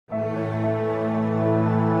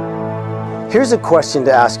Here's a question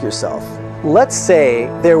to ask yourself. Let's say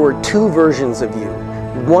there were two versions of you.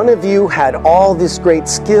 One of you had all this great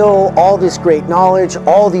skill, all this great knowledge,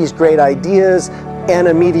 all these great ideas, and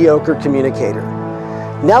a mediocre communicator.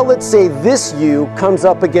 Now let's say this you comes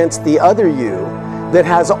up against the other you that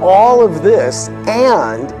has all of this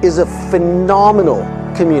and is a phenomenal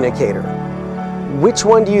communicator. Which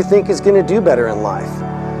one do you think is going to do better in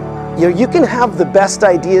life? You know, you can have the best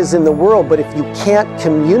ideas in the world, but if you can't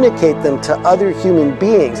communicate them to other human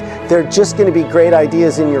beings, they're just going to be great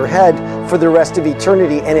ideas in your head for the rest of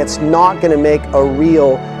eternity, and it's not going to make a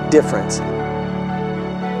real difference.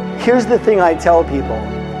 Here's the thing I tell people.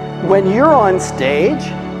 When you're on stage,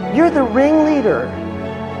 you're the ringleader.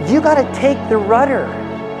 You got to take the rudder.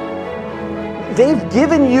 They've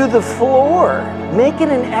given you the floor. Make it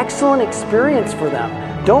an excellent experience for them.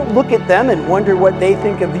 Don't look at them and wonder what they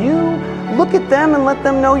think of you. Look at them and let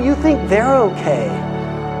them know you think they're okay.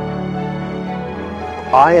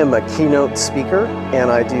 I am a keynote speaker,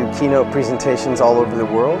 and I do keynote presentations all over the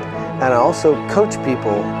world. And I also coach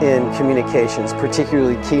people in communications,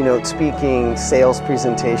 particularly keynote speaking, sales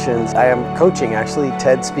presentations. I am coaching actually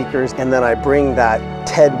TED speakers, and then I bring that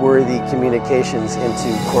TED-worthy communications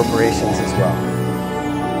into corporations as well.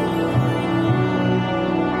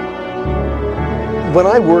 When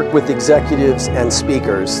I work with executives and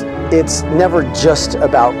speakers, it's never just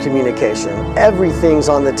about communication. Everything's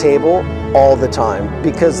on the table all the time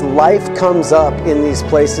because life comes up in these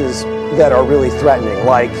places that are really threatening,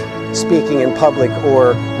 like speaking in public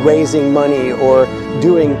or raising money or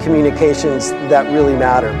doing communications that really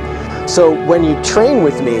matter. So when you train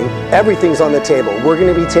with me, everything's on the table. We're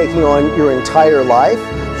going to be taking on your entire life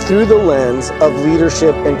through the lens of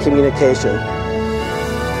leadership and communication.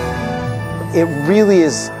 It really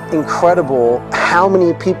is incredible how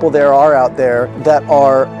many people there are out there that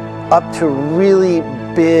are up to really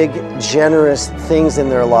big, generous things in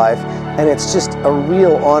their life. And it's just a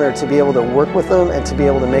real honor to be able to work with them and to be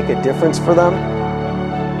able to make a difference for them.